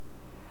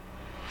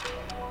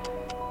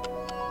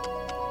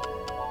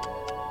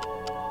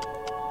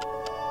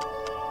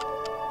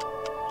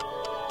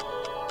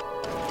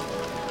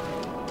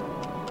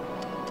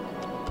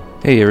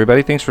Hey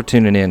everybody, thanks for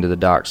tuning in to the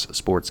Docs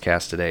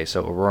Sportscast today.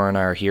 So Aurora and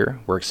I are here.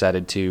 We're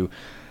excited to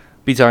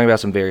be talking about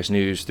some various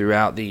news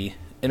throughout the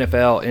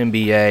NFL,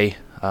 NBA,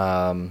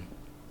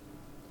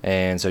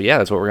 and so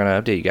that's what we're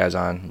going to update you guys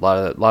on.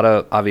 A lot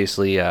of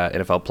obviously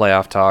NFL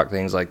playoff talk,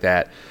 things like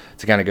that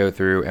to kind of go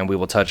through, and we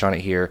will touch on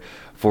it here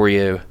for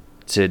you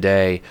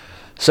today.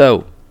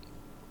 So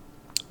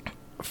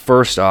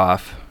first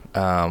off,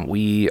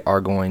 we are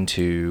going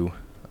to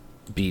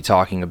be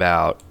talking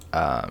about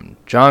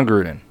Jon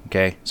Gruden.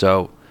 Okay,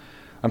 so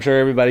I'm sure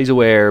everybody's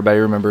aware. Everybody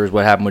remembers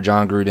what happened with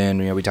Jon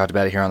Gruden. We talked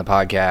about it here on the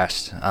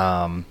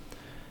podcast.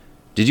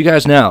 Did you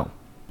guys know?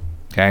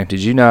 Okay,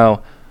 did you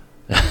know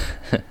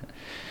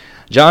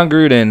Jon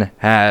Gruden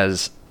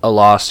has a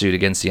lawsuit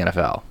against the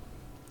NFL?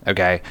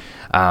 Okay,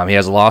 he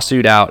has a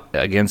lawsuit out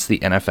against the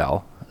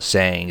NFL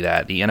saying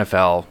that the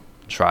NFL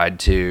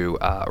tried to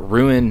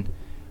ruin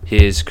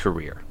his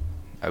career.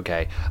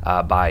 Okay,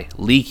 by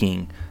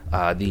leaking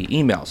the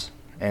emails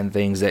and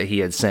things that he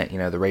had sent,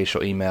 the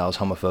racial emails,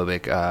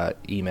 homophobic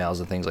emails,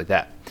 and things like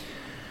that.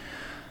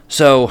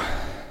 So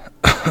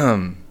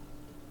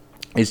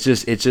it's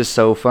just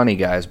so funny,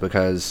 guys,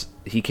 because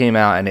he came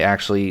out and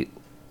actually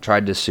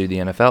tried to sue the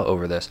NFL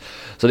over this.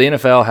 So the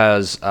NFL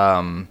has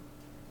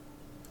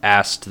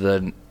asked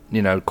the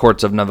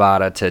courts of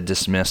Nevada to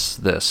dismiss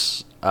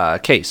this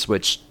case,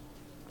 which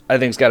I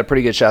think's got a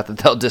pretty good shot that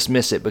they'll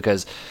dismiss it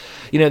because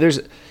here's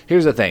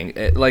the thing,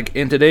 like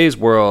in today's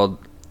world,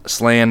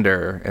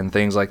 slander and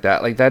things like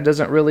that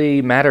doesn't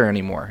really matter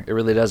anymore. It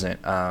really doesn't.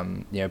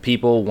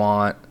 People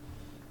want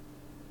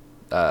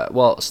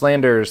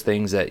slander is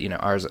things that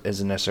ours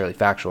isn't necessarily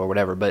factual or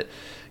whatever, but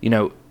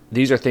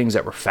these are things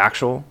that were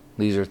factual.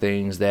 These are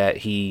things that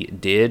he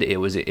did.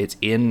 It's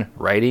in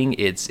writing.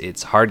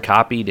 It's hard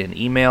copied in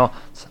email.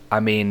 I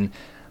mean,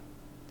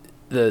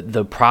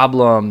 the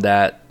problem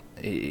that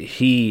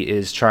he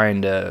is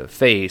trying to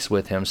face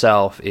with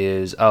himself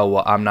is, oh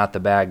well, I'm not the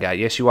bad guy.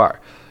 Yes, you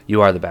are.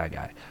 You are the bad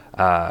guy.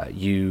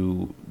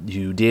 You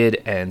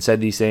did and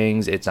said these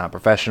things. It's not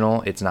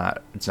professional. It's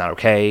not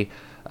okay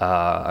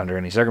under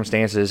any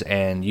circumstances.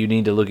 And you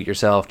need to look at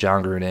yourself,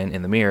 Jon Gruden,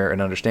 in the mirror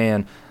and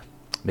understand,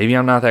 maybe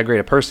I'm not that great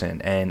a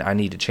person, and I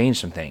need to change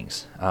some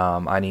things.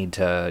 I need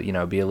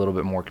to be a little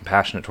bit more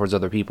compassionate towards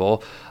other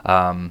people.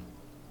 Not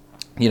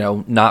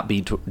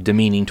be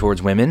demeaning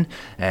towards women,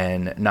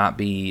 and not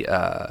be,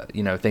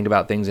 think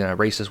about things in a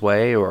racist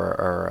way or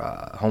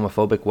a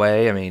homophobic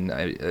way. I mean,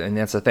 and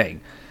that's the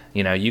thing.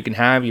 You can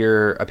have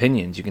your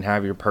opinions. You can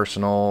have your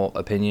personal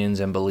opinions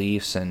and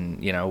beliefs and,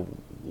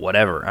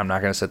 whatever. I'm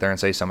not going to sit there and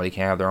say somebody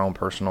can't have their own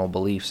personal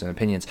beliefs and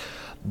opinions.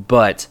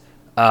 But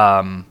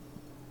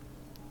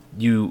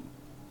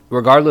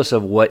regardless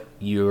of what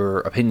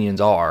your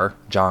opinions are,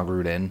 Jon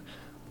Gruden,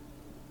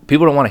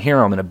 people don't want to hear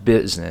them in a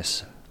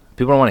business.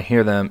 People don't want to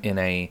hear them in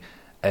a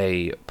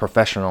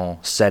professional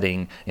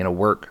setting, in a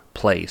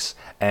workplace.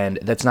 And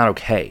that's not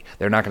okay.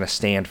 They're not going to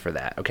stand for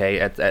that, okay?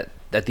 At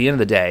the end of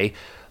the day,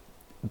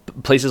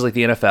 places like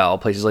the NFL,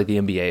 places like the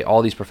NBA,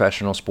 all these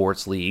professional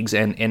sports leagues,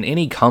 and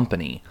any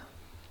company,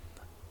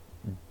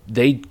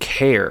 they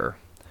care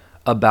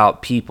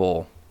about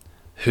people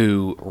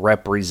who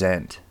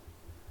represent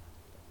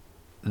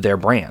their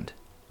brand.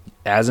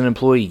 As an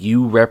employee,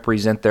 you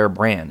represent their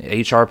brand.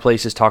 HR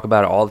places talk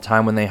about it all the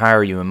time when they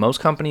hire you, and most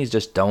companies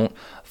just don't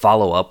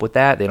follow up with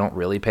that. They don't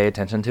really pay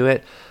attention to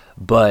it,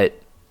 but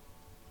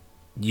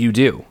you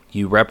do.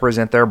 You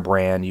represent their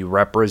brand. You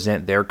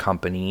represent their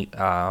company.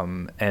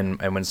 And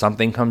when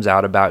something comes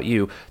out about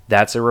you,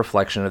 that's a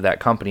reflection of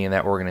that company and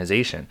that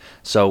organization.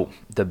 So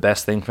the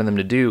best thing for them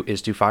to do is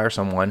to fire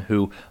someone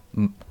who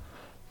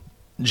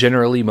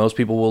generally most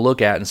people will look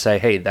at and say,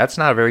 hey, that's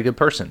not a very good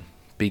person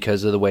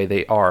because of the way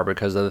they are,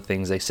 because of the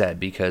things they said,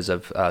 because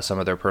of some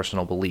of their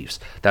personal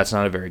beliefs. That's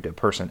not a very good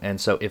person. And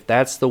so if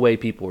that's the way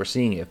people are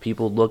seeing it, if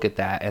people look at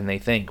that and they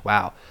think,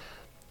 wow,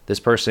 this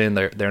person,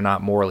 they're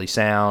not morally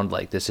sound,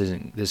 like this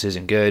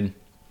isn't good,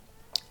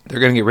 they're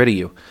going to get rid of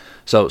you.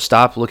 So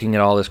stop looking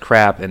at all this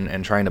crap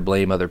and trying to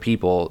blame other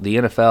people. The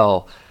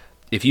NFL,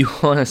 if you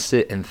want to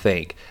sit and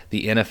think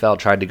the NFL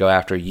tried to go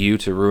after you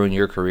to ruin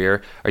your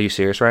career, are you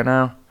serious right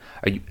now?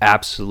 Are you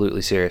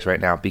absolutely serious right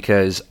now?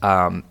 Because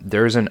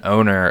there's an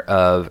owner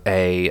of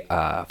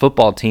a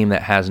football team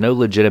that has no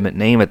legitimate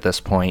name at this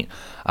point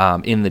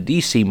in the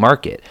D.C.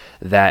 market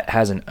that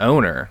has an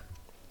owner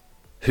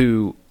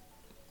who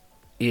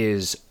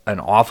is an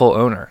awful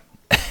owner,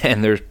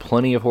 and there's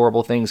plenty of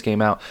horrible things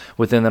came out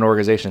within that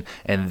organization,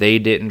 and they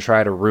didn't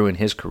try to ruin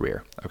his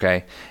career,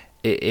 okay?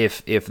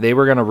 If they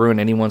were going to ruin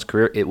anyone's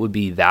career, it would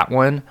be that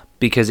one,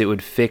 because it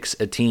would fix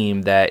a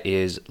team that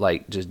is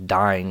like just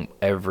dying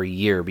every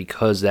year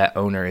because that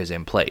owner is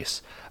in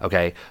place,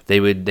 okay? They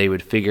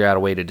would figure out a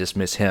way to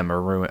dismiss him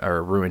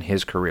or ruin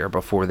his career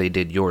before they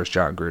did yours,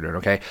 Jon Gruden,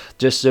 okay?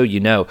 Just so you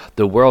know,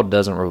 the world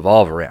doesn't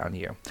revolve around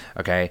you,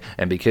 okay?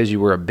 And because you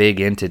were a big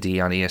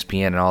entity on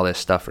ESPN and all this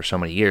stuff for so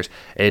many years,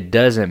 it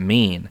doesn't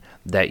mean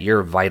that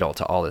you're vital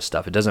to all this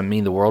stuff. It doesn't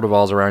mean the world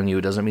revolves around you.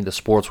 It doesn't mean the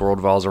sports world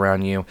revolves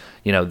around you.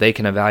 They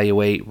can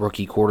evaluate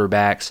rookie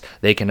quarterbacks.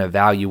 They can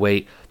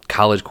evaluate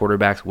college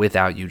quarterbacks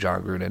without you,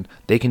 Jon Gruden.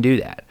 They can do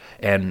that.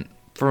 And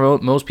for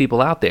most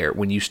people out there,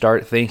 when you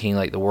start thinking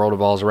like the world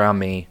revolves around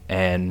me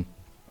and,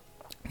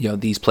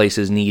 these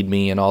places need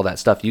me and all that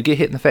stuff, you get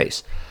hit in the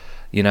face.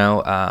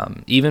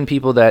 Even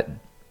people that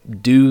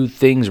do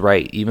things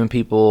right, even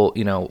people,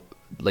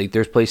 like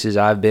there's places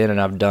I've been and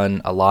I've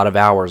done a lot of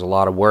hours, a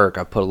lot of work.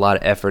 I've put a lot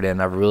of effort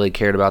in. I've really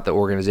cared about the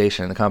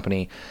organization and the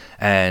company.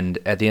 And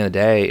at the end of the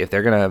day, if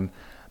they're going to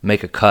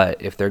make a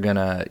cut, if they're going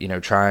to,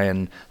 try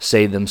and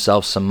save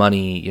themselves some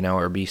money,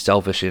 or be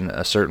selfish in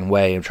a certain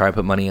way and try and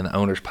put money in the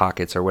owner's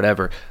pockets or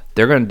whatever,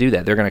 they're going to do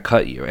that. They're going to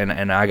cut you.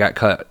 And I got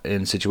cut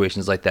in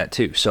situations like that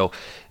too. So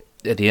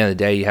at the end of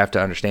the day, you have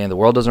to understand the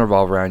world doesn't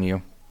revolve around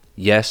you.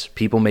 Yes,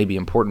 people may be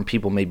important,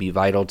 people may be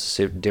vital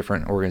to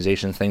different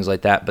organizations, things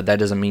like that, but that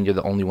doesn't mean you're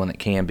the only one that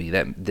can be.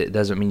 That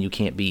doesn't mean you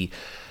can't be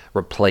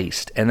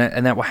replaced, and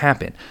that will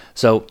happen.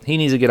 So he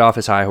needs to get off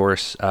his high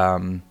horse.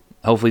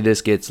 Hopefully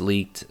this gets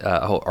leaked,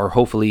 or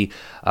hopefully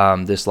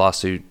this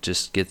lawsuit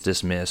just gets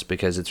dismissed,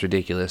 because it's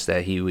ridiculous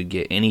that he would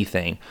get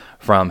anything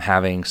from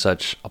having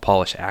such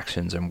polished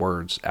actions and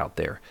words out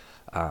there.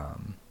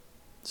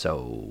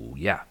 So,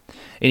 yeah.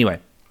 Anyway.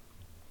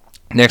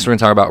 Next, we're going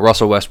to talk about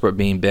Russell Westbrook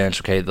being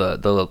benched. Okay,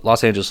 the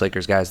Los Angeles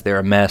Lakers, guys, they're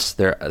a mess.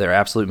 They're an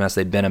absolute mess.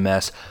 They've been a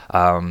mess.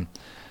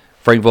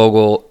 Frank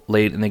Vogel,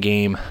 late in the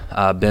game,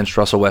 benched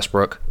Russell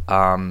Westbrook.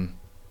 And,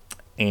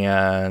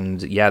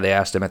 yeah, they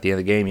asked him at the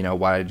end of the game,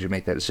 why did you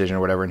make that decision or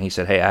whatever? And he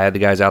said, hey, I had the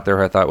guys out there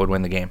who I thought would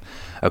win the game.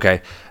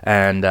 Okay,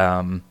 and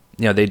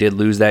they did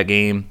lose that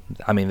game.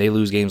 I mean, they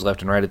lose games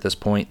left and right at this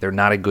point. They're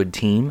not a good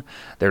team.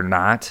 They're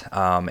not.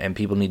 And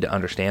people need to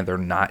understand they're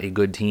not a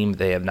good team.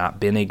 They have not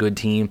been a good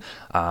team.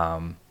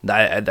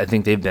 I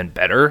think they've been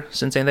better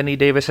since Anthony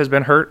Davis has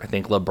been hurt. I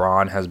think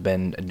LeBron has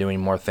been doing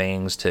more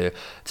things to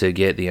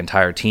get the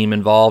entire team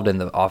involved,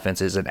 and the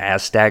offense isn't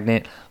as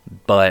stagnant.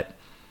 But,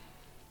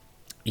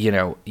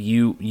 you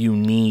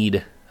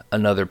need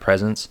another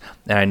presence.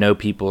 And I know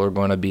people are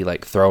going to be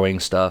like throwing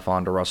stuff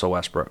onto Russell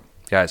Westbrook.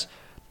 Guys,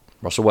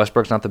 Russell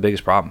Westbrook's not the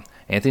biggest problem.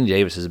 Anthony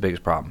Davis is the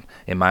biggest problem.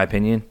 In my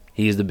opinion,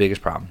 he is the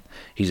biggest problem.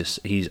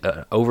 He's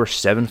an over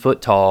 7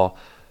 foot tall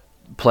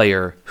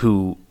player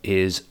who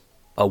is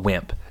a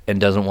wimp and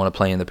doesn't want to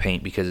play in the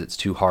paint because it's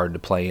too hard to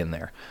play in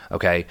there.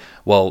 Okay,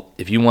 well,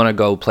 if you want to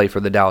go play for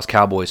the Dallas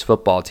Cowboys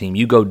football team,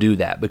 you go do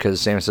that,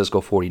 because San Francisco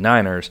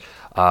 49ers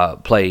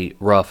play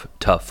rough,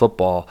 tough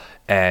football,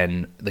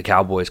 and the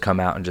Cowboys come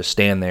out and just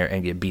stand there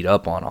and get beat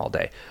up on all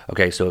day.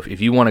 Okay, so if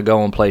you want to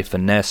go and play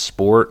finesse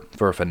sport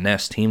for a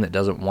finesse team that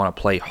doesn't want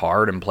to play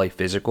hard and play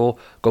physical,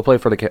 go play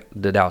for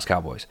the Dallas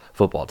Cowboys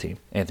football team,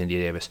 Anthony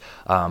Davis.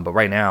 But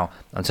right now,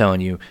 I'm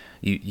telling you,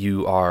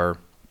 you are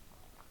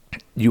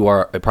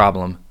a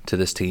problem to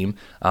this team.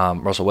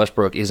 Russell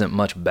Westbrook isn't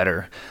much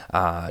better.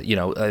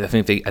 I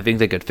think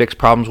they could fix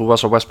problems with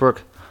Russell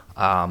Westbrook.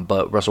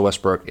 But Russell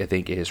Westbrook, I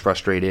think, is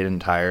frustrated and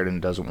tired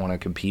and doesn't want to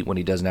compete when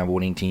he doesn't have a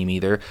winning team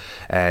either.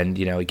 And,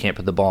 he can't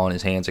put the ball in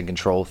his hands and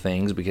control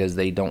things, because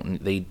they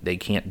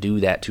can't do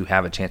that to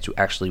have a chance to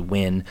actually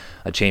win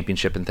a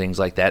championship and things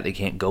like that. They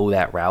can't go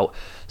that route.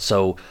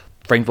 So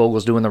Frank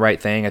Vogel's doing the right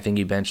thing. I think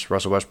he benched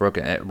Russell Westbrook,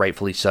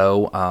 rightfully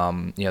so.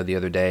 The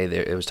other day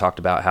it was talked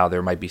about how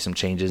there might be some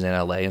changes in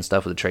LA and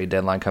stuff with the trade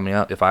deadline coming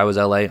up. If I was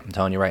LA, I'm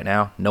telling you right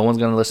now, no one's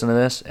going to listen to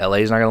this.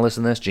 LA's not going to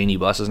listen to this. Jeannie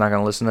Buss is not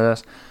going to listen to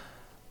this.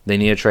 They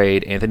need to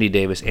trade Anthony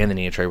Davis, and they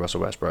need to trade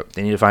Russell Westbrook.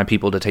 They need to find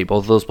people to take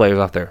both of those players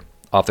off their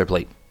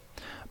plate.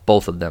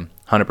 Both of them,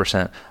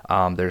 100%.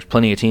 There's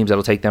plenty of teams that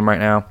will take them right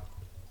now.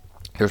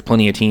 There's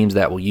plenty of teams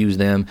that will use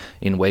them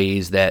in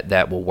ways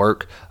that will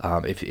work.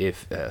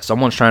 If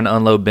someone's trying to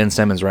unload Ben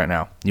Simmons right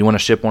now, you want to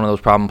ship one of those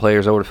problem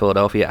players over to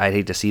Philadelphia, I'd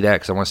hate to see that,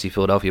 because I want to see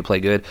Philadelphia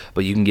play good.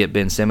 But you can get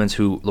Ben Simmons,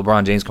 who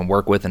LeBron James can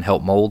work with and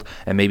help mold,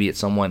 and maybe it's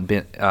someone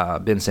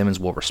Ben Simmons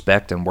will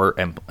respect and work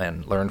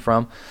and learn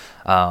from.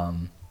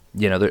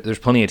 There's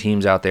plenty of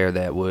teams out there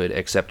that would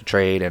accept a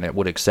trade, and it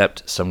would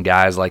accept some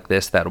guys like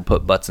this that will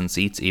put butts in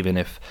seats, even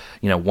if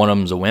one of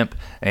them's a wimp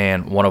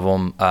and one of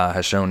them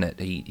has shown that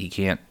he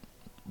can't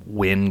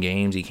win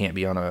games. He can't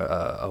be on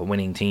a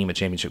winning team, a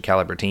championship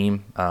caliber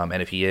team.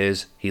 And if he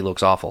is, he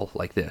looks awful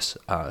like this.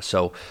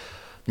 So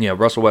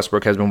Russell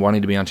Westbrook has been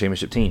wanting to be on a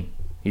championship team.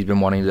 He's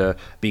been wanting to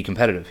be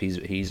competitive.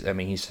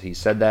 He's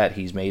said that.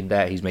 He's made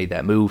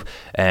that move.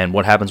 And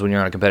what happens when you're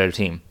on a competitive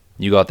team?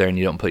 You go out there and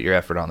you don't put your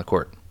effort on the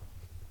court.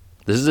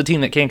 This is a team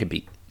that can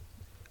compete.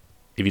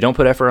 If you don't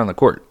put effort on the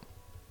court,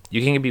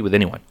 you can't compete with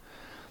anyone.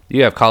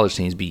 You have college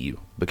teams beat you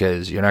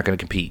because you're not going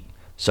to compete.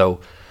 So,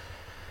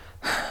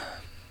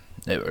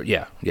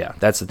 yeah,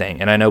 that's the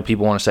thing. And I know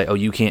people want to say, oh,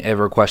 you can't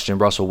ever question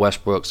Russell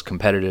Westbrook's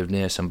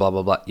competitiveness and blah,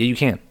 blah, blah. Yeah, you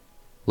can.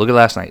 Look at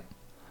last night.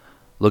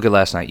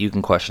 You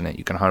can question it.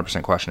 You can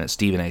 100% question it.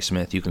 Stephen A.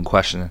 Smith, you can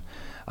question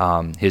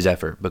his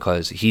effort,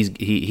 because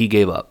he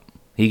gave up.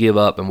 He gave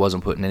up and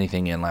wasn't putting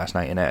anything in last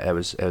night, and it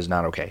was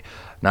not okay.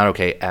 Not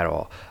okay at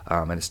all.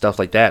 And it's stuff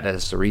like that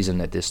that's the reason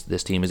that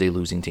this team is a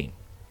losing team.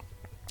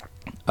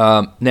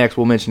 Next,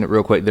 we'll mention it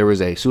real quick. There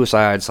was a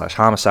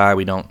suicide/homicide.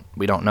 We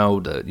don't know.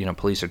 The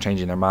police are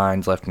changing their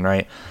minds left and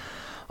right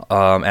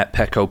at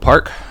Petco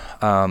Park.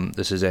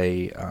 This is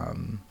a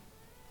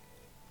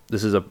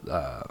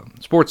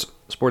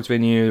sports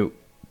venue.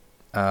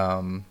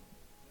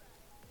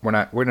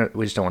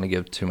 We just don't want to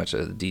give too much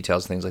of the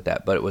details and things like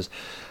that. But it was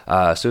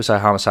suicide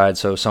homicide.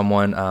 So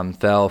someone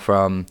fell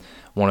from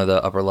one of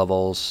the upper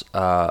levels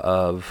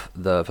of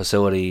the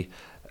facility,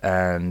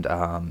 and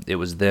it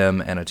was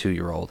them and a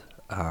 2-year-old.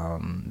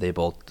 They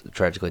both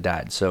tragically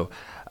died. So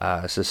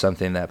this is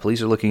something that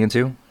police are looking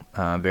into.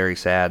 Very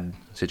sad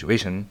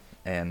situation,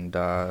 and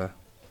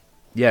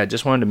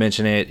just wanted to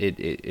mention it.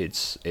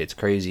 It's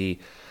crazy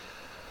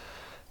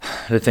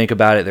to think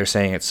about it. They're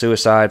saying it's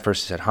suicide,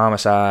 first it said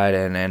homicide,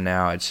 and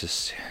now it's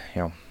just,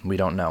 we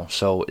don't know.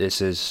 So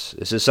this is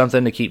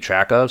something to keep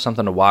track of,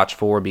 something to watch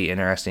for. Be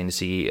interesting to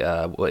see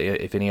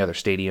if any other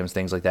stadiums,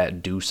 things like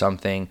that, do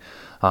something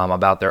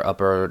about their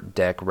upper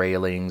deck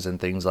railings and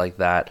things like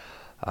that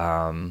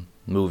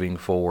moving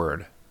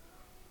forward.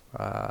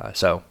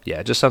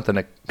 Just something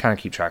to kind of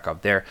keep track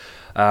of there.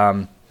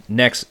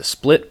 Next,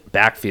 split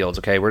backfields.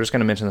 Okay, we're just going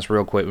to mention this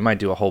real quick. We might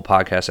do a whole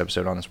podcast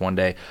episode on this one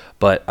day,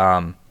 but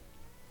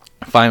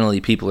finally,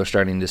 people are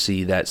starting to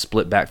see that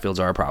split backfields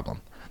are a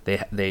problem.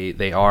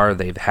 They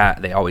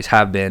always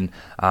have been.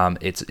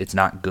 It's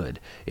not good.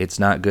 It's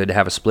not good to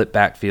have a split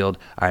backfield.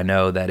 I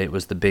know that it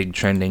was the big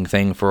trending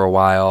thing for a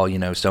while.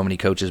 So many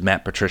coaches,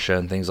 Matt Patricia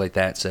and things like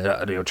that,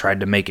 said tried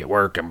to make it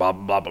work and blah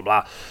blah blah blah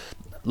blah.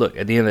 Look,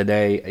 at the end of the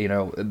day,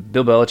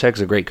 Bill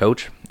Belichick's a great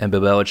coach, and Bill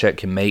Belichick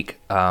can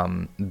make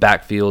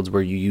backfields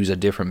where you use a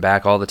different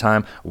back all the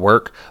time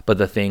work. But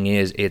the thing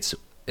is, it's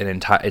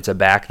a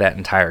back that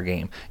entire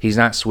game. He's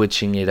not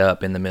switching it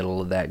up in the middle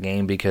of that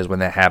game, because when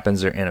that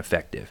happens, they're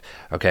ineffective.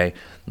 Okay,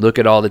 look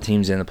at all the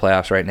teams in the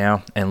playoffs right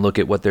now, and look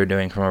at what they're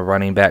doing from a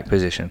running back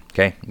position.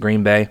 Okay,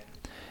 Green Bay,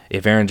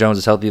 if Aaron Jones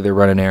is healthy, they're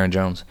running Aaron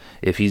Jones.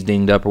 If he's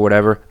dinged up or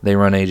whatever, they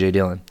run A.J.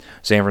 Dillon.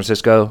 San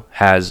Francisco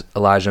has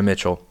Elijah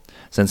Mitchell.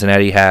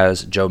 Cincinnati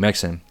has Joe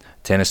Mixon.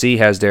 Tennessee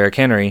has Derrick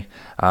Henry.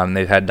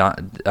 They've had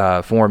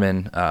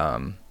Foreman.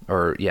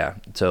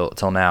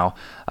 Till now.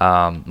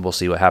 We'll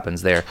see what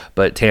happens there.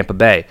 But Tampa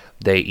Bay,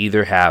 they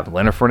either have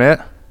Leonard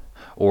Fournette,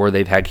 or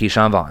they've had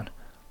Keyshawn Vaughn,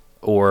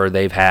 or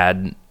they've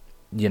had,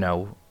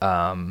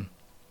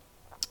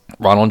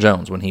 Ronald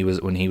Jones when he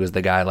was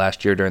the guy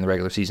last year during the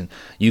regular season.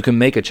 You can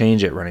make a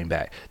change at running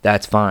back.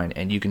 That's fine,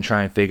 and you can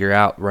try and figure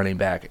out running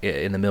back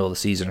in the middle of the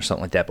season or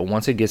something like that. But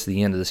once it gets to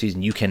the end of the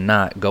season, you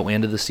cannot go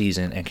into the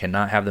season and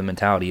cannot have the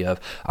mentality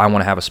of, I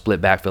want to have a split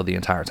backfield the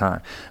entire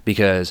time,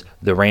 because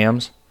the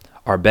Rams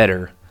are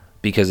better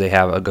because they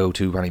have a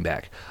go-to running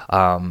back.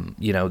 I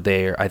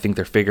think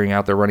they're figuring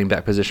out their running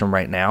back position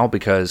right now,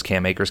 because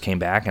Cam Akers came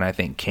back, and I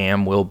think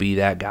Cam will be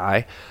that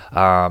guy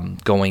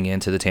going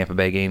into the Tampa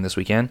Bay game this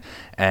weekend.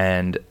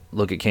 And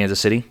look at Kansas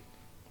City.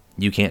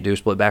 You can't do a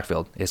split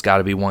backfield. It's got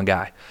to be one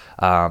guy.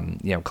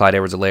 Clyde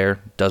Edwards-Helaire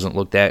doesn't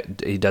look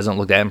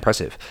that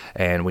impressive.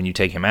 And when you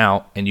take him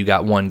out and you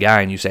got one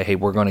guy and you say, hey,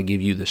 we're going to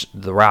give you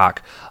the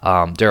rock,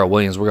 Darrell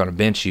Williams, we're going to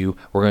bench you,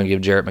 we're going to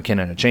give Jerick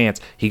McKinnon a chance.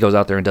 He goes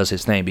out there and does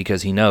his thing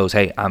because he knows,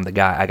 hey, I'm the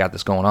guy. I got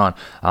this going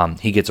on.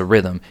 He gets a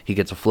rhythm. He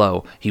gets a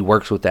flow. He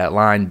works with that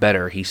line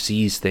better. He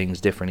sees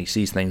things different. He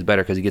sees things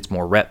better because he gets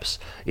more reps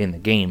in the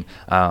game.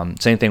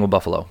 Same thing with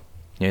Buffalo.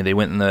 They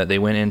went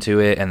into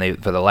it,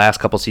 and for the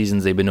last couple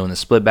seasons they've been doing the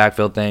split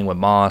backfield thing with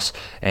Moss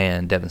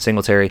and Devin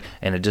Singletary,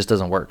 and it just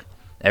doesn't work.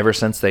 Ever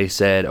since they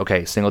said,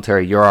 okay,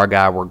 Singletary, you're our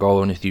guy, we're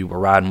going with you, we're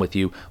riding with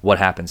you, what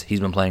happens?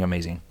 He's been playing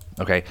amazing.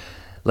 Okay,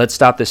 let's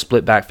stop this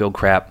split backfield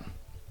crap.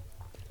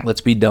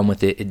 Let's be done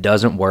with it. It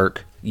doesn't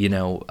work.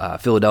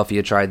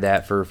 Philadelphia tried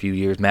that for a few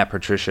years. Matt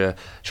Patricia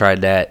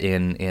tried that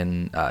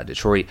in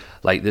Detroit.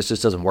 This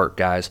just doesn't work,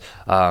 guys.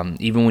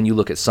 Even when you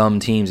look at some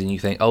teams and you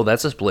think, oh,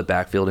 that's a split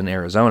backfield in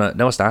Arizona.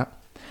 No, it's not.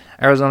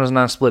 Arizona's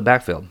not a split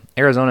backfield.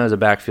 Arizona is a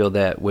backfield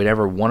that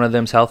whenever one of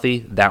them's healthy,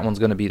 that one's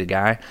going to be the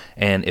guy.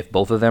 And if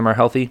both of them are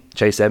healthy,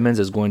 Chase Edmonds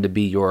is going to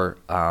be your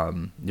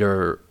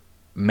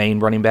main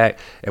running back.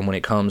 And when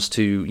it comes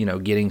to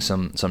getting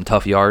some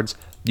tough yards,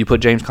 you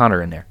put James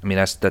Conner in there. I mean,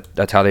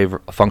 that's how they've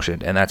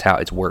functioned, and that's how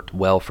it's worked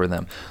well for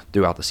them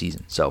throughout the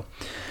season. So,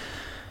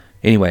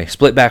 anyway,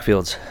 split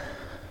backfields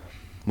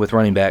with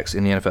running backs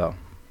in the NFL.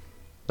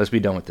 Let's be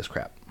done with this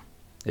crap.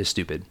 It's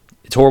stupid.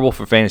 It's horrible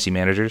for fantasy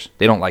managers.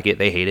 They don't like it.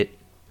 They hate it.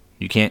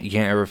 You can't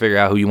ever figure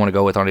out who you want to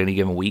go with on any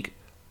given week.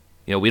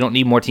 We don't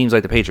need more teams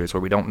like the Patriots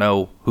where we don't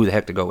know who the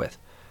heck to go with,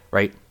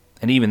 right?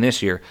 And even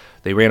this year,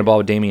 they ran a ball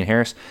with Damian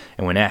Harris,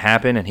 and when that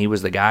happened and he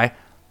was the guy,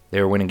 they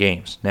were winning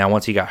games. Now,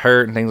 once he got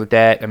hurt and things like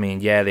that,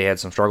 they had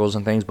some struggles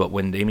and things, but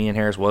when Damian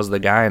Harris was the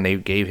guy and they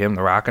gave him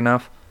the rock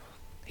enough,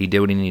 he did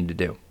what he needed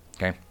to do.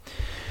 Okay.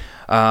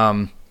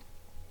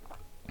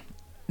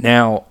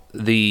 Now,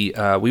 we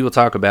will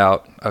talk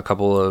about a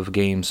couple of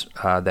games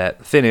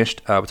that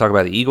finished. We'll talk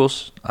about the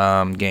Eagles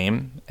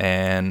game.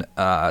 And,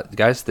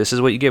 guys, this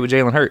is what you get with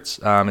Jalen Hurts.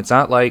 It's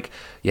not like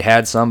you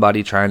had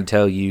somebody trying to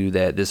tell you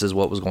that this is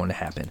what was going to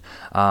happen,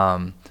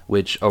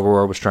 which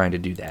Aurora was trying to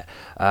do that.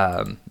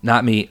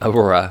 Not me.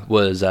 Aurora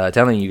was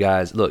telling you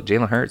guys, look,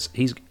 Jalen Hurts,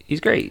 he's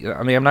great.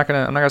 I mean, I'm not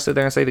gonna sit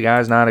there and say the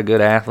guy's not a good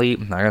athlete.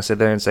 I'm not gonna sit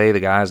there and say the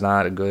guy's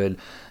not a good,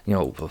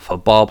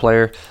 football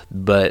player,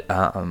 but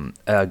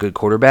a good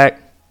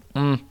quarterback.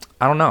 I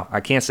don't know. I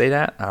can't say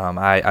that.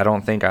 I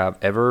don't think I've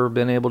ever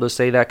been able to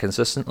say that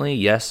consistently.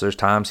 Yes, there's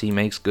times he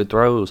makes good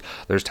throws.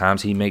 There's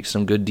times he makes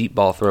some good deep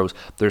ball throws.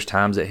 There's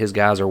times that his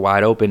guys are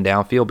wide open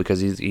downfield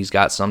because he's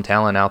got some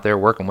talent out there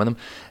working with him,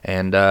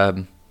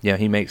 and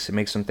he makes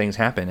some things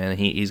happen, and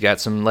he's got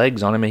some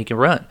legs on him, and he can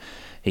run.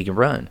 He can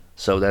run,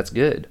 so that's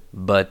good.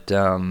 But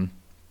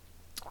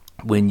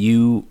when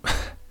you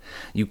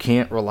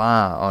can't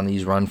rely on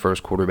these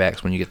run-first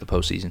quarterbacks when you get the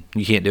postseason.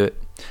 You can't do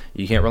it.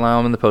 You can't rely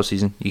on them in the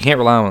postseason. You can't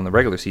rely on them in the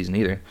regular season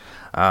either.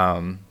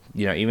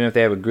 Even if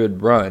they have a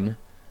good run,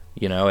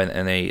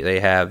 and they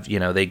have,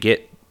 they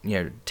get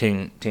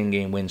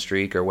 10-game win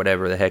streak or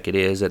whatever the heck it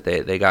is that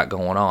they got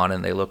going on,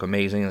 and they look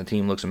amazing, and the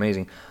team looks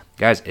amazing.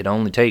 Guys, it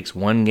only takes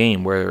one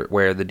game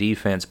where the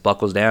defense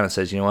buckles down and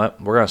says, you know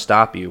what, we're going to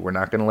stop you. We're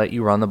not going to let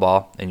you run the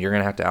ball, and you're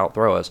going to have to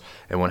outthrow us.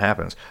 And what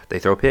happens? They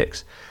throw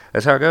picks.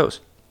 That's how it goes.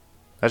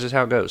 That's just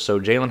how it goes. So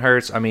Jalen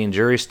Hurts,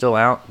 jury's still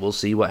out. We'll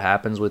see what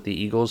happens with the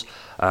Eagles.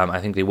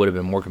 I think they would have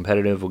been more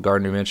competitive with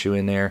Gardner Minshew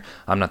in there.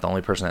 I'm not the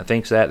only person that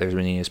thinks that. There's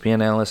been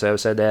ESPN analysts that have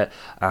said that.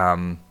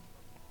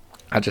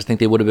 I just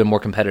think they would have been more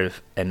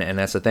competitive, and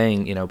that's the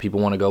thing. People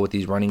want to go with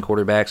these running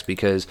quarterbacks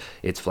because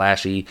it's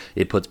flashy,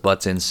 it puts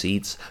butts in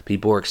seats.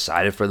 People are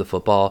excited for the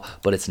football,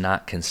 but it's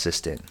not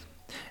consistent.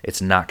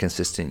 It's not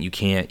consistent. You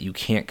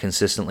can't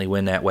consistently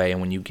win that way. And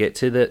when you get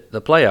to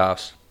the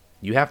playoffs,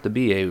 you have to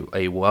be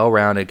a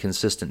well-rounded,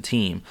 consistent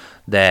team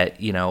that,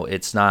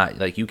 it's not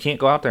like you can't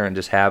go out there and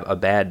just have a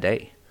bad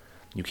day.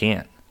 You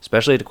can't,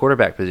 especially at the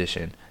quarterback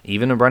position,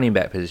 even the running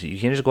back position. You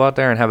can't just go out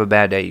there and have a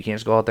bad day. You can't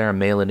just go out there and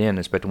mail it in and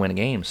expect to win a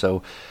game.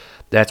 So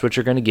that's what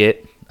you're going to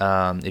get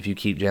if you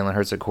keep Jalen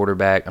Hurts at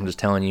quarterback. I'm just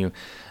telling you,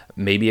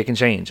 maybe it can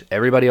change.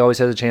 Everybody always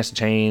has a chance to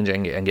change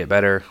and get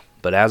better.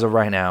 But as of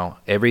right now,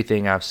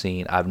 everything I've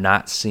seen, I've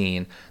not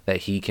seen that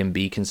he can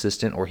be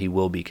consistent or he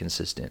will be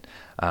consistent.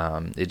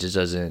 It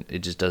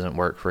just doesn't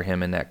work for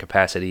him in that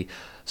capacity.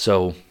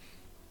 So,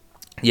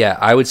 yeah,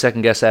 I would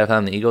second guess that if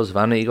I'm the Eagles. If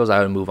I'm the Eagles,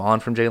 I would move on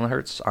from Jalen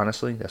Hurts.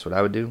 Honestly, that's what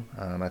I would do.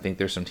 I think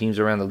there's some teams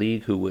around the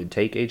league who would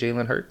take a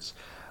Jalen Hurts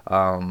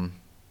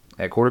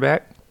at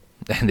quarterback,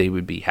 and they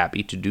would be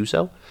happy to do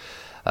so.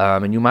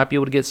 And you might be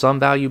able to get some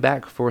value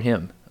back for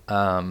him.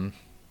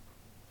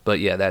 But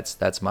yeah,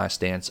 that's my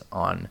stance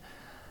on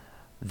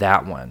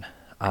that one.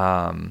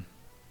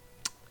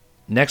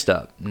 Next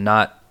up,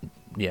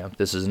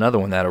 this is another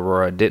one that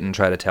Aurora didn't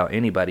try to tell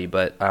anybody,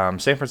 but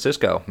San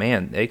Francisco,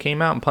 man, they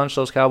came out and punched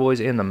those Cowboys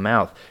in the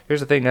mouth. Here's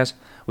the thing, guys.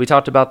 We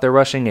talked about their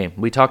rushing game.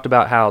 We talked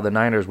about how the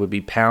Niners would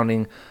be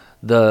pounding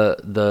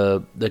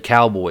the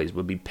Cowboys,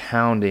 would be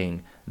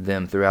pounding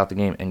them throughout the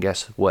game, and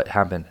guess what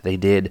happened? They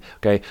did.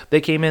 Okay,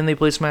 they came in, they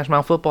played smash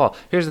mouth football.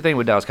 Here's the thing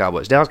with Dallas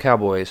Cowboys. Dallas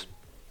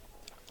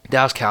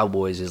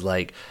Cowboys is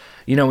like,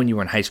 when you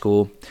were in high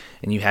school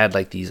and you had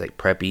like these like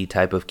preppy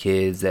type of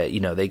kids that,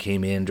 they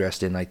came in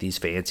dressed in like these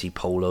fancy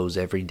polos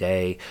every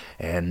day,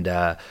 and,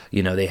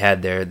 they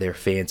had their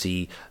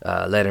fancy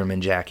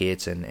Letterman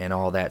jackets and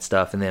all that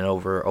stuff. And then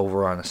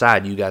over on the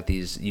side, you got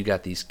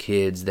these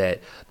kids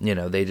that,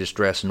 they just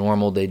dress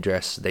normal. They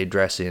dress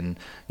in,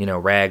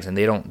 rags, and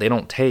they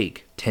don't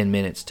take 10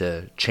 minutes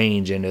to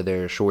change into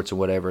their shorts or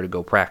whatever to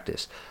go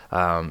practice.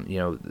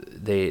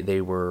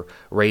 They were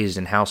raised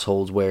in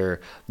households where,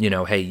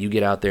 hey, you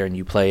get out there and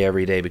you play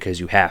every day because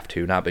you have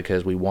to, not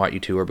because we want you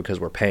to or because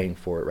we're paying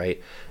for it,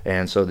 right?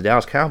 And so the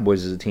Dallas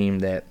Cowboys is a team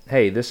that,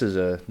 hey, this is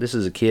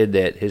a kid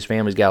that his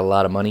family's got a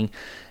lot of money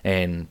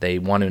and they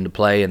want him to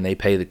play, and they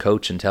pay the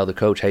coach and tell the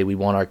coach, hey, we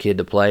want our kid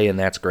to play, and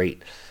that's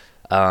great.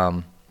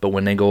 But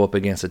when they go up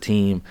against a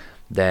team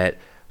that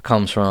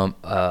comes from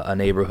a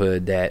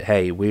neighborhood that,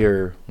 hey, we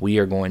are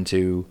going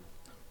to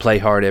play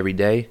hard every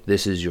day.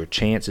 This is your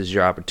chance. This is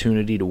your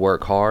opportunity to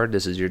work hard.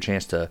 This is your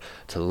chance to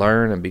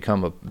learn and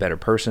become a better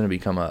person, and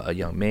become a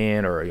young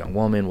man or a young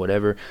woman,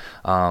 whatever.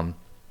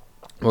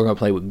 We're going to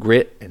play with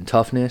grit and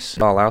toughness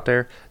all out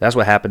there. That's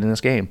what happened in this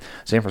game.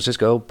 San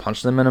Francisco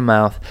punched them in the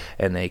mouth,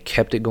 and they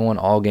kept it going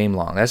all game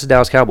long. That's the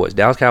Dallas Cowboys.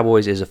 Dallas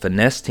Cowboys is a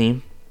finesse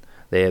team.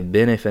 They have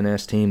been a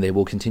finesse team. They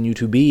will continue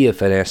to be a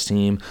finesse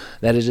team.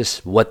 That is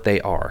just what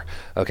they are,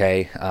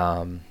 okay?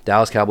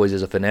 Dallas Cowboys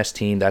is a finesse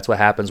team. That's what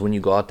happens when you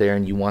go out there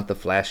and you want the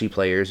flashy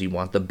players. You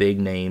want the big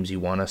names. You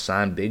want to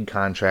sign big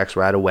contracts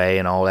right away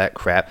and all that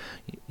crap.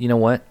 You know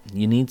what?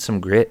 You need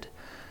some grit.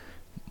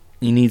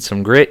 You need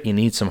some grit. You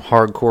need some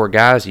hardcore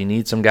guys. You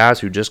need some guys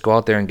who just go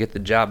out there and get the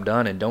job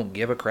done and don't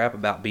give a crap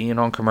about being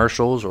on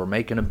commercials or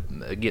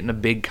getting a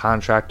big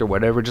contract or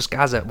whatever. Just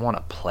guys that want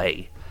to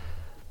play.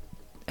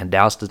 And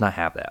Dallas does not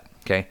have that,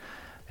 okay?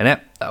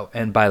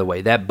 And by the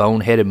way, that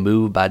boneheaded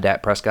move by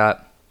Dak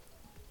Prescott,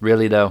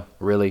 really though,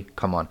 really,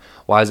 come on.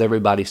 Why is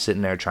everybody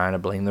sitting there trying to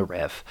blame the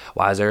ref?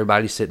 Why is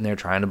everybody sitting there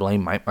trying to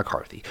blame Mike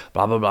McCarthy?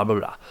 Blah blah blah blah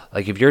blah.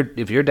 Like if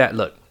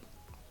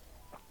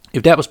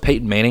that was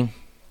Peyton Manning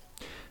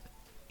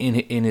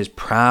in his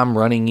prime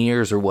running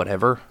years or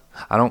whatever,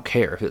 I don't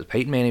care if it was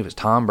Peyton Manning, if it's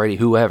Tom Brady,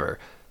 whoever.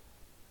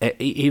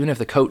 even if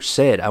the coach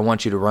said, I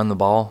want you to run the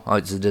ball,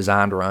 it's a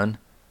designed run,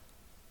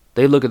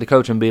 they look at the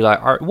coach and be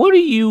like, all right, what are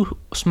you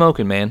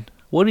smoking, man?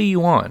 What are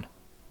you on?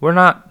 We're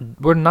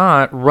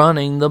not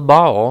running the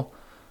ball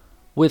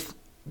with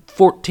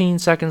 14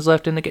 seconds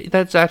left in the game.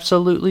 That's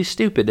absolutely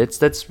stupid.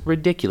 That's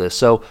ridiculous.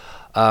 So,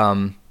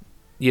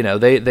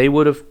 they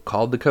would have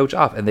called the coach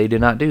off, and they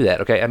did not do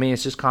that. Okay, I mean,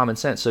 it's just common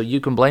sense. So you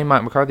can blame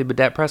Mike McCarthy, but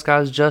Dak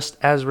Prescott is just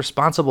as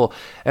responsible.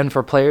 And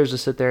for players to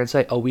sit there and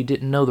say, oh, we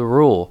didn't know the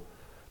rule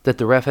that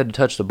the ref had to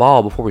touch the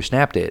ball before we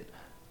snapped it.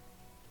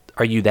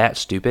 Are you that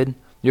stupid?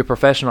 You're a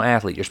professional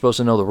athlete. You're supposed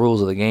to know the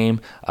rules of the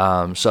game.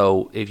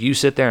 So if you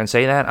sit there and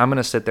say that, I'm going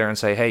to sit there and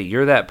say, hey,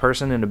 you're that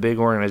person in a big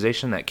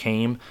organization that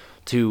came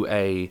to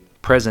a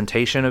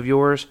presentation of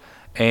yours,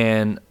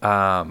 and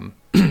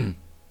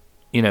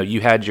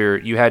you had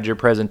your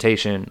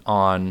presentation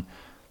on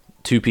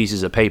 2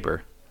 pieces of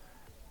paper,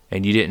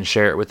 and you didn't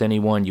share it with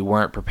anyone. You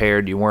weren't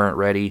prepared. You weren't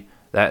ready.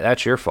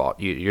 That's your fault.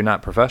 You're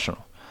not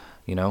professional.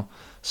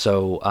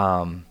 So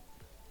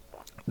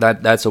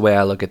that's the way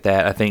I look at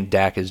that. I think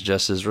Dak is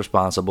just as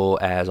responsible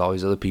as all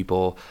these other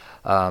people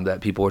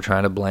that people are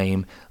trying to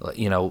blame. At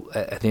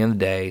the end of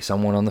the day,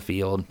 someone on the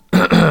field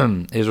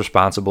is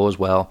responsible as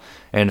well.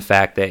 And the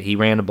fact that he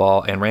ran the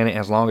ball and ran it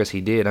as long as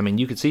he did, I mean,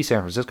 you could see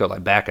San Francisco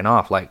like backing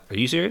off. Like, are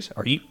you serious?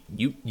 Are you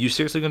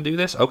seriously going to do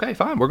this? Okay,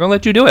 fine. We're going to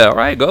let you do it. All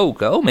right,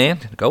 go, man.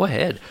 Go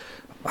ahead.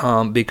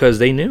 Because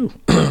they knew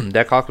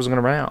that clock was going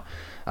to run out.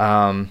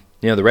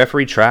 The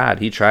referee tried.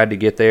 He tried to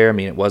get there. I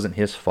mean, it wasn't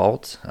his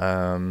fault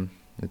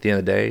at the end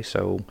of the day.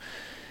 So,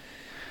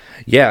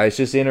 yeah, it's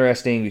just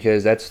interesting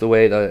because that's the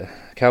way the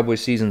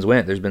Cowboys seasons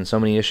went. There's been so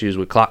many issues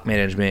with clock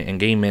management and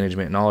game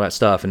management and all that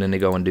stuff, and then they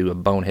go and do a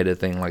boneheaded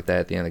thing like that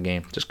at the end of the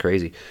game. Just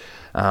crazy.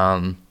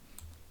 So,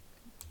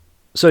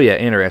 yeah,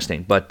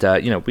 interesting. But,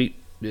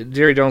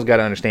 Jerry Jones got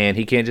to understand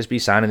he can't just be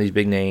signing these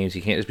big names.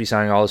 He can't just be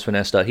signing all this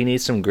finesse stuff. He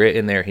needs some grit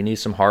in there. He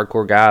needs some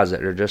hardcore guys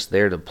that are just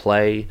there to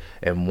play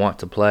and want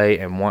to play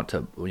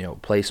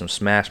some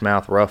smash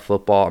mouth, rough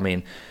football. I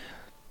mean,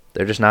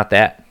 they're just not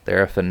that.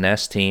 They're a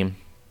finesse team,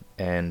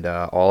 and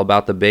all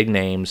about the big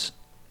names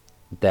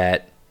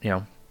that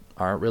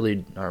aren't really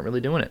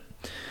doing it.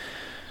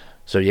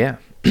 So yeah,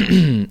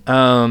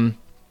 and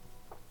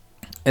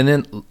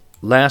then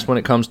last, when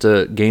it comes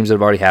to games that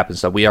have already happened,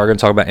 stuff, we are going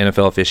to talk about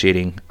NFL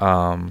officiating.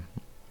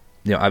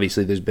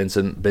 Obviously there's been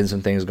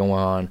some things going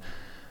on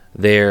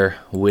there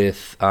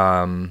with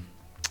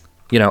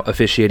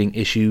officiating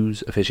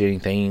issues, officiating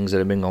things that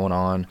have been going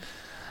on.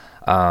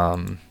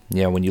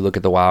 When you look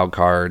at the wild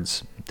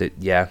cards,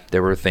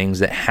 there were things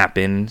that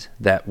happened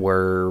that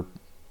were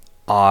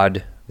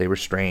odd. They were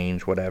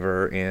strange,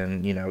 whatever.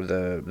 In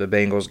the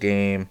Bengals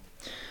game,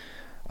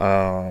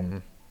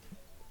 the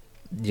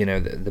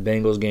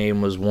Bengals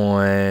game was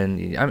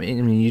one. I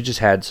mean, you just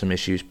had some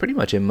issues pretty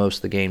much in most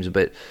of the games.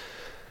 But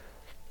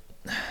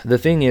the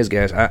thing is,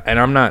 guys, and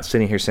I'm not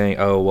sitting here saying,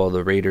 oh, well,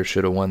 the Raiders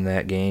should have won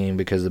that game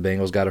because the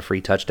Bengals got a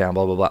free touchdown,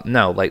 blah, blah, blah.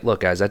 No,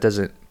 look, guys, that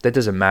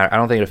doesn't matter. I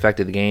don't think it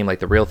affected the game.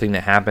 The real thing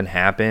that happened.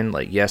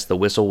 Yes, the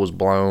whistle was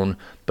blown,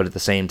 but at the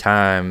same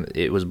time,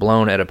 it was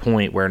blown at a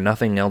point where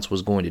nothing else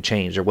was going to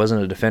change. There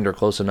wasn't a defender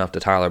close enough to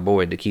Tyler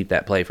Boyd to keep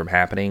that play from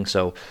happening.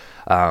 So,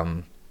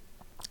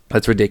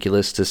 that's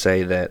ridiculous to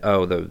say that,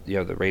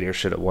 the Raiders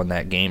should have won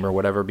that game or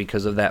whatever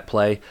because of that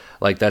play.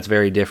 That's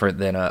very different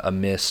than a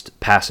missed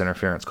pass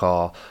interference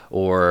call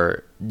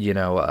or,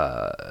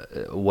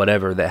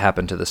 whatever that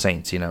happened to the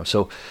Saints,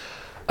 So,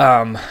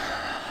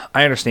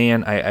 I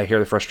understand. I hear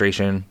the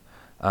frustration.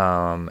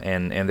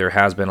 And there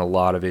has been a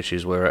lot of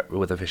issues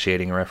with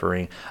officiating and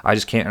refereeing. I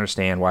just can't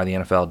understand why the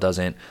NFL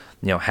doesn't,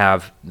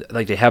 have,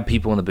 they have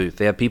people in the booth.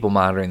 They have people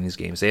monitoring these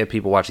games. They have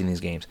people watching these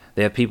games.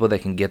 They have people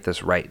that can get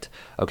this right,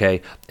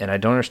 okay? And I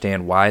don't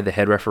understand why the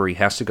head referee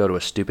has to go to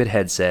a stupid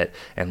headset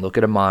and look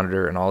at a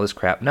monitor and all this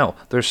crap. No,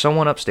 there's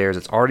someone upstairs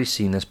that's already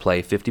seen this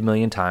play 50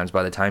 million times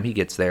by the time he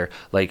gets there.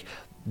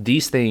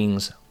 These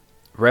things,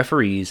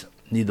 referees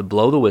need to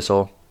blow the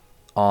whistle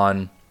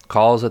on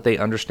calls that they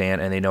understand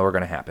and they know are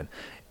going to happen.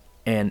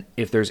 And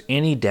if there's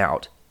any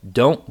doubt,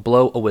 don't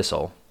blow a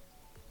whistle.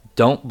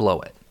 Don't blow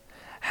it.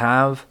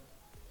 Have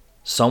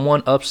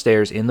someone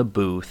upstairs in the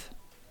booth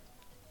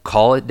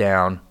call it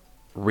down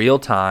real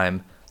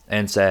time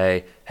and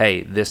say,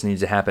 hey, this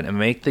needs to happen, and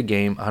make the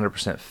game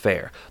 100%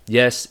 fair.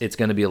 Yes, it's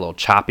going to be a little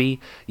choppy.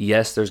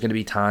 Yes, there's going to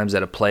be times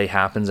that a play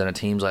happens and a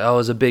team's like, oh, it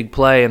was a big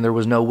play and there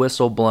was no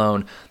whistle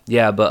blown.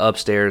 Yeah, but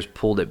upstairs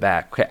pulled it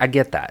back. Okay, I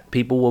get that.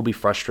 People will be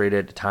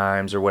frustrated at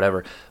times or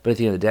whatever, but at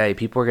the end of the day,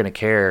 people are going to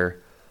care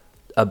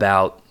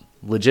about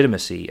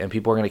legitimacy, and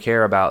people are going to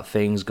care about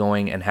things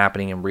going and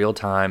happening in real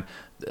time.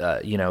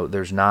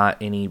 There's not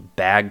any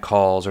bad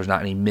calls, there's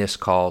not any missed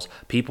calls.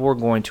 People are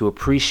going to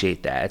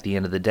appreciate that at the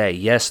end of the day.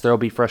 Yes, there'll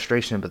be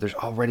frustration, but there's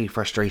already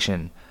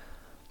frustration.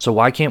 So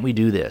why can't we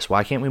do this?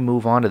 Why can't we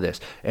move on to this?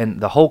 And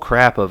the whole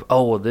crap of,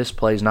 oh, well, this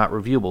play is not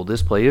reviewable,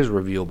 this play is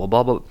reviewable,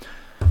 blah, blah,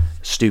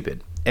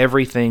 stupid.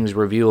 Everything's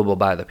reviewable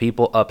by the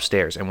people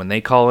upstairs. And when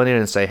they call it in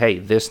and say, hey,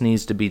 this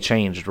needs to be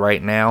changed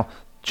right now,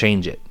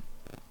 change it.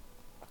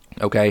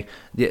 Okay,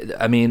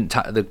 I mean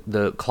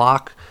the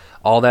clock,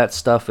 all that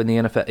stuff in the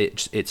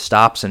NFL, it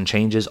stops and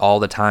changes all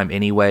the time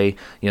anyway.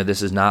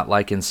 This is not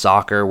like in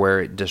soccer where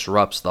it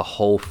disrupts the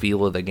whole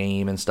feel of the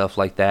game and stuff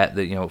like that.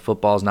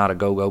 Football is not a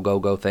go go go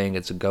go thing.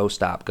 It's a go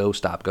stop go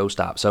stop go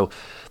stop. So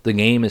the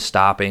game is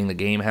stopping. The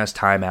game has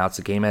timeouts.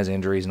 The game has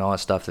injuries and all that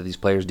stuff that these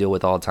players deal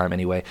with all the time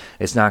anyway.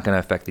 It's not going to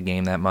affect the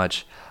game that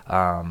much.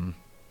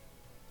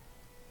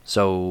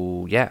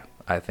 So yeah,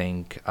 I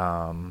think.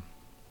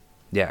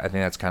 I think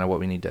that's kind of what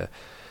we need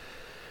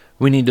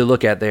to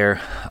look at there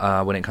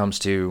when it comes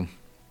to,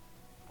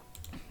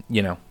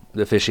 the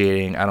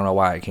officiating. I don't know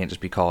why it can't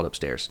just be called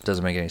upstairs. It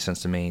doesn't make any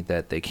sense to me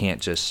that they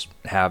can't just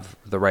have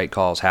the right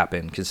calls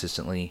happen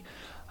consistently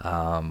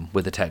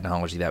with the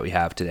technology that we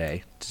have today.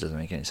 It just doesn't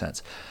make any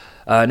sense.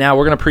 Now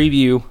we're going to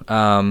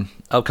preview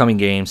upcoming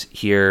games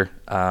here,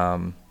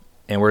 and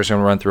we're just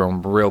going to run through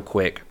them real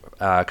quick.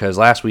 Because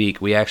last week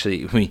we had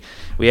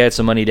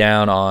some money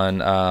down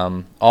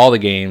on all the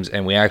games,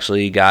 and we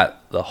actually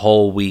got the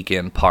whole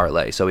weekend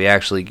parlay. So we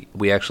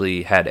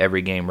actually had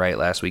every game right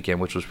last weekend,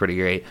 which was pretty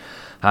great.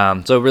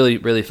 So really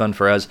really fun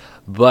for us.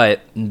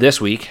 But this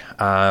week,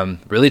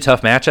 really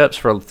tough matchups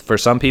for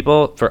some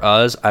people. For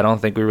us, I don't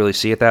think we really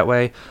see it that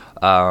way.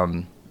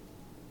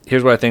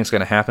 Here's what I think is going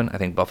to happen. I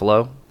think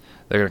Buffalo,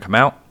 they're going to come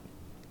out.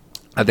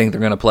 I think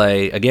they're going to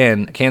play,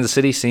 again, Kansas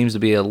City seems to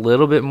be a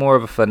little bit more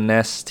of a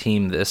finesse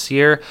team this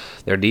year.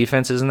 Their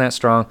defense isn't that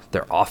strong.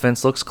 Their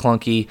offense looks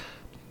clunky.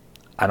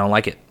 I don't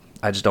like it.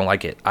 I just don't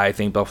like it. I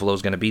think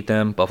Buffalo's going to beat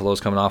them.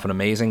 Buffalo's coming off an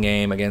amazing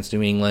game against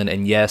New England,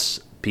 and yes,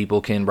 people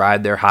can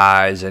ride their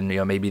highs and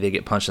maybe they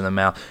get punched in the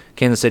mouth.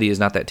 Kansas City is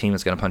not that team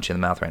that's going to punch you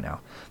in the mouth right now.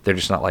 They're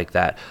just not like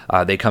that.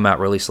 They come out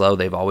really slow.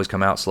 They've always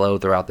come out slow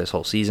throughout this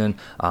whole season,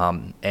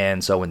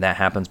 and so when that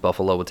happens,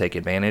 Buffalo will take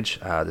advantage.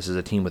 This is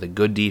a team with a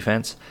good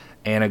defense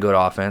and a good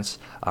offense,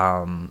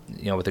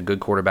 with a good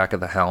quarterback at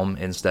the helm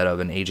instead of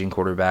an aging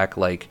quarterback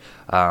like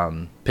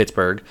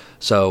Pittsburgh.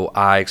 So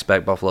I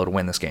expect Buffalo to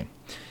win this game.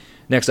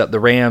 Next up, the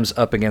Rams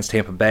up against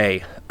Tampa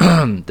Bay.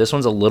 This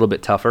one's a little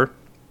bit tougher.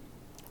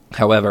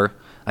 However,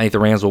 I think the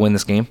Rams will win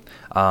this game.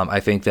 I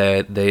think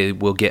that they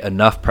will get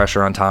enough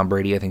pressure on Tom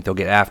Brady. I think they'll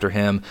get after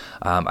him.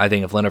 I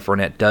think if Leonard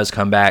Fournette does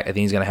come back, I think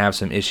he's going to have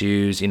some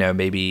issues.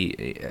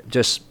 Maybe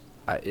just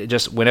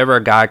whenever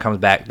a guy comes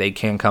back, they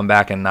can come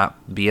back and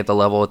not be at the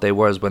level that they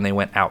was when they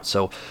went out.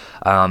 So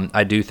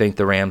I do think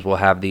the Rams will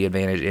have the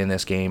advantage in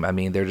this game. I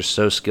mean, they're just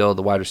so skilled,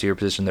 the wide receiver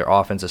position. Their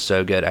offense is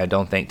so good. I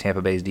don't think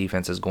Tampa Bay's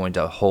defense is going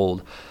to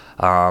hold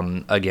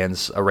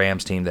against a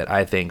Rams team that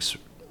I think's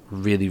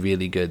really,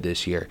 really good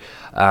this year.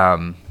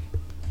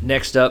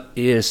 Next up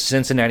is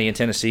Cincinnati and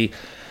Tennessee.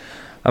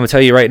 I'm going to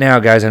tell you right now,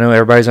 guys, I know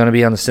everybody's going to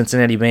be on the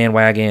Cincinnati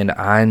bandwagon.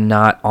 I'm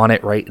not on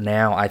it right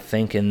now. I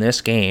think in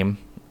this game,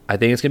 I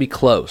think it's going to be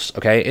close,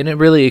 okay? And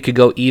it could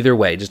go either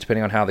way, just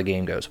depending on how the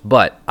game goes.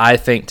 But I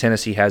think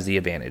Tennessee has the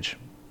advantage.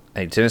 I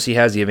think Tennessee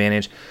has the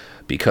advantage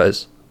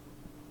because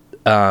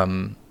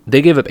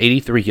they gave up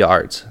 83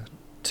 yards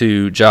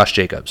to Josh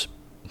Jacobs.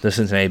 The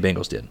Cincinnati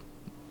Bengals did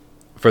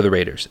for the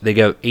Raiders. They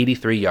gave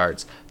 83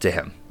 yards to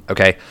him,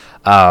 okay?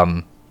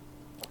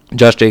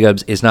 Josh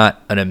Jacobs is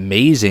not an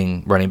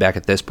amazing running back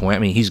at this point. I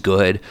mean, he's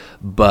good,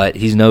 but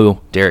he's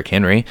no Derrick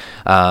Henry.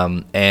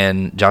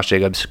 And Josh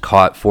Jacobs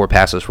caught 4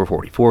 passes for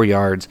 44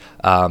 yards.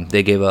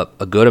 They gave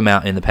up a good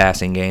amount in the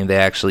passing game. They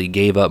actually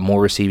gave up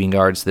more receiving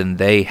yards than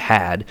they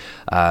had.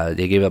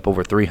 They gave up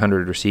over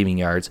 300 receiving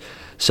yards.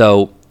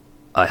 So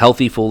a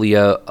healthy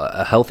Julio,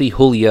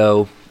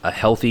 a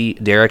healthy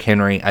Derrick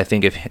Henry. I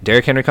think if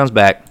Derrick Henry comes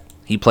back,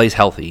 he plays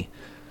healthy,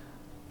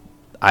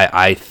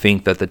 I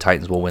think that the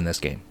Titans will win this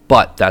game.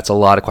 But that's a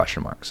lot of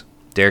question marks.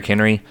 Derrick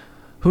Henry,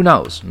 who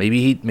knows?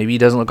 Maybe he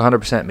doesn't look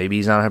 100%. Maybe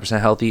he's not 100%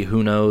 healthy.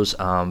 Who knows?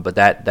 But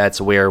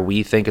that's where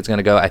we think it's going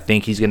to go. I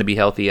think he's going to be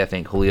healthy. I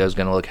think Julio's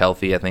going to look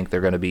healthy. I think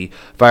they're going to be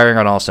firing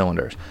on all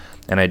cylinders.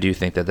 And I do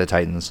think that the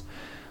Titans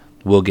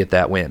will get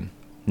that win.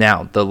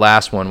 Now, the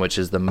last one, which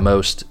is the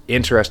most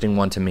interesting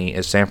one to me,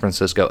 is San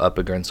Francisco up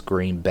against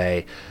Green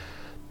Bay.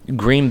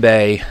 Green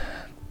Bay,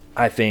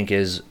 I think,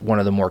 is one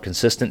of the more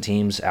consistent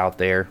teams out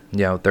there.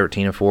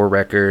 13-4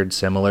 record,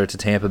 similar to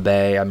Tampa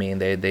Bay. I mean,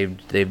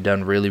 they've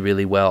done really,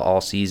 really well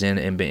all season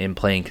in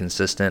playing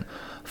consistent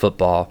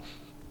football.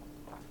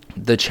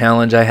 The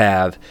challenge I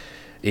have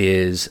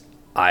is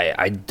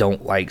I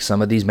don't like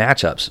some of these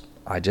matchups.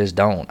 I just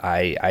don't.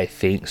 I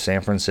think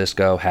San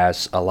Francisco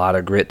has a lot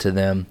of grit to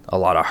them, a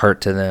lot of heart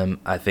to them.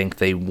 I think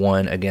they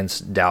won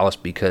against Dallas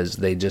because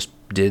they just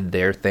did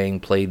their thing,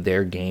 played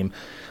their game.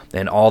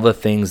 And all the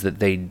things that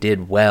they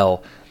did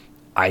well,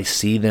 I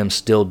see them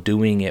still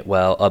doing it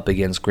well up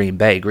against Green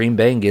Bay. Green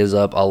Bay gives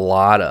up a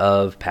lot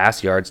of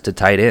pass yards to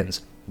tight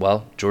ends.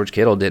 Well, George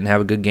Kittle didn't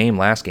have a good game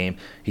last game.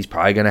 He's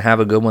probably going to have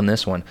a good one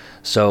this one.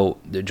 So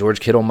George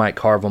Kittle might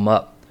carve them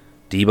up.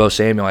 Deebo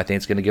Samuel, I think,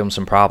 is going to give him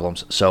some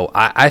problems. So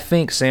I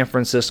think San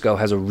Francisco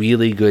has a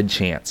really good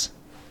chance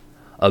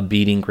of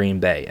beating Green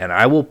Bay. And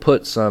I will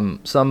put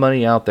some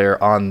money out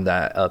there on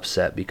that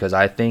upset because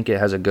I think it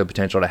has a good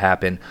potential to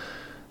happen.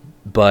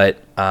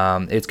 But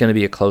it's going to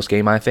be a close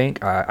game, I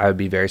think. I would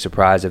be very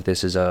surprised if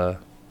this is a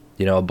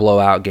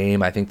blowout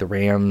game. I think the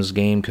Rams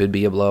game could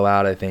be a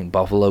blowout. I think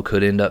Buffalo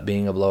could end up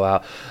being a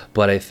blowout.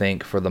 But I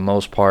think for the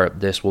most part,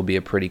 this will be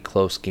a pretty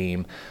close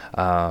game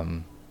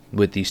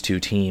with these two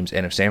teams.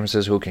 And if San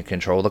Francisco can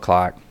control the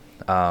clock,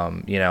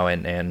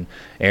 and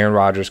Aaron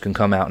Rodgers can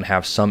come out and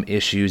have some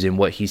issues in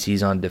what he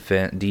sees on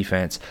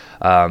defense,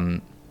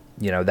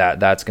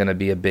 that's going to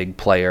be a big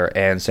player.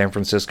 And San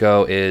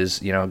Francisco is,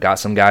 got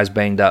some guys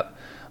banged up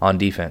on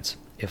defense.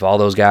 If all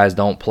those guys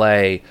don't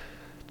play,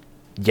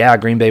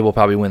 Green Bay will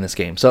probably win this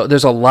game. So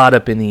there's a lot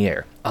up in the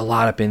air,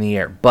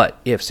 But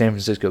if San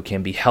Francisco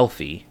can be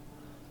healthy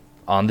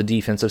on the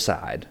defensive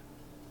side,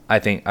 I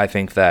think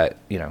that,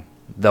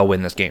 they'll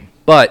win this game.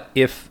 But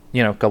if,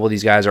 a couple of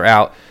these guys are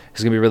out,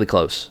 it's going to be really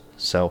close.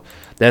 So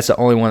that's the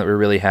only one that we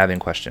really have in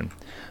question.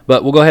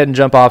 But we'll go ahead and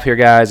jump off here,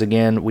 guys.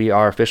 Again, we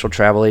are official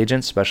travel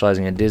agents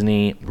specializing in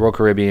Disney, Royal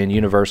Caribbean,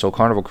 Universal,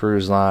 Carnival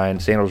Cruise Line,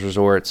 Sandals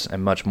Resorts,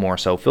 and much more.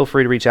 So feel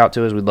free to reach out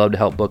to us. We'd love to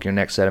help book your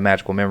next set of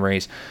magical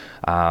memories.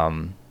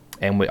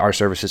 Our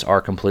services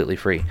are completely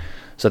free.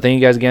 So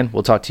thank you guys again.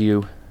 We'll talk to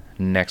you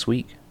next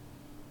week.